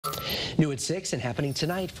New at 6 and happening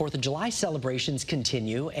tonight, 4th of July celebrations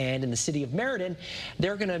continue, and in the city of Meriden,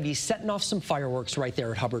 they're going to be setting off some fireworks right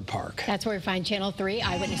there at Hubbard Park. That's where we find Channel 3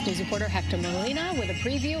 Eyewitness News reporter Hector Molina with a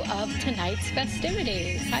preview of tonight's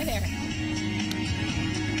festivities. Hi there.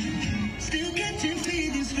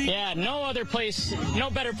 Yeah, no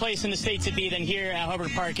better place in the state to be than here at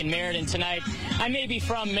Hubbard Park in Meriden tonight. I may be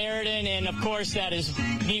from Meriden, and of course that is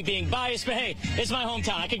me being biased, but hey, it's my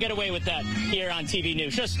hometown. I could get away with that here on TV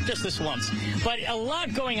News, just this once. But a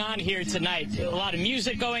lot going on here tonight, a lot of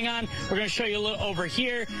music going on. We're going to show you a little over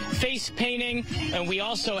here, face painting, and we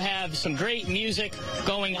also have some great music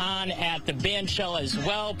going on at the band shell as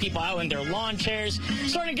well. People out in their lawn chairs.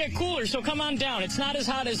 Starting to get cooler, so come on down. It's not as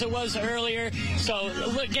hot as it was earlier, so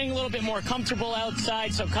getting a little bit more comfortable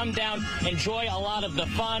outside, so come down, enjoy a lot of the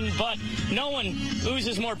fun, but no one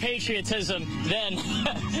oozes more patriotism than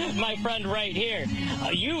my friend right here.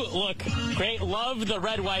 You look great. Love the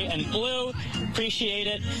red, white, and blue. Appreciate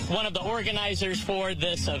it. One of the organizers for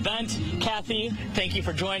this event. Kathy, thank you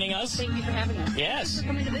for joining us. Thank you for having us. Yes. Thanks for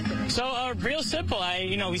coming to visit. So, real simple.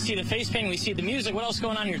 We see the face painting, we see the music. What else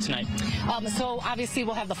going on here tonight? So obviously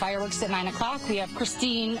we'll have the fireworks at 9 o'clock. We have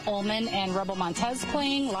Christine Ullman and Rebel Montez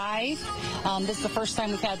playing live. This is the first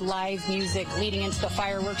time we've had live music leading into the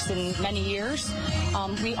fireworks in many years.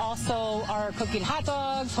 We also are cooking hot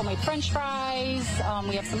dogs, homemade French fries.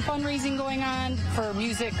 We have some fundraising going on for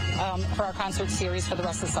music for our concert series for the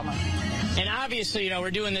rest of the summer. And obviously,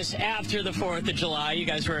 we're doing this after the 4th of July. You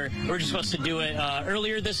guys were just supposed to do it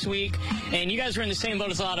earlier this week, and you guys were in the same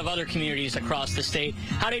boat as a lot of other communities across the state.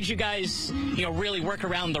 How did you guys, really work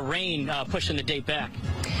around the rain, pushing the date back?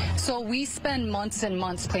 So we spend months and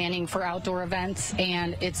months planning for outdoor events,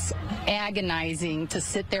 and it's agonizing to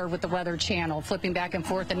sit there with the Weather Channel, flipping back and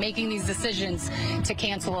forth and making these decisions to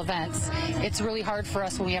cancel events. It's really hard for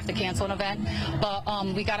us when we have to cancel an event, but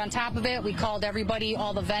we got on top of it. We called everybody,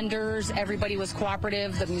 all the vendors, everybody was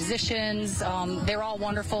cooperative, the musicians, they're all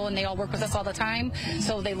wonderful, and they all work with us all the time,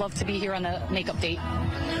 so they love to be here on the makeup date.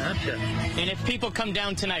 Gotcha. And if people come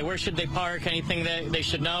down tonight, where should they park? Anything that they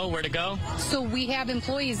should know, where to go? So we have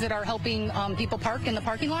employees that are helping people park in the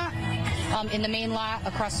parking lot, in the main lot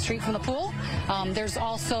across the street from the pool. There's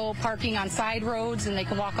also parking on side roads, and they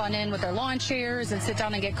can walk on in with their lawn chairs and sit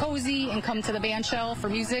down and get cozy and come to the band shell for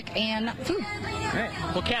music and food. All right.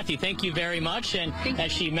 Well, Kathy, thank you very much. And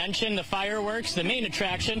as she mentioned, the fireworks, the main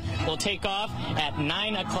attraction, will take off at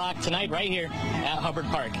 9 o'clock tonight right here at Hubbard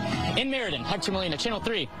Park. In Meriden, Hector Molina, Channel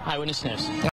 3 Eyewitness News.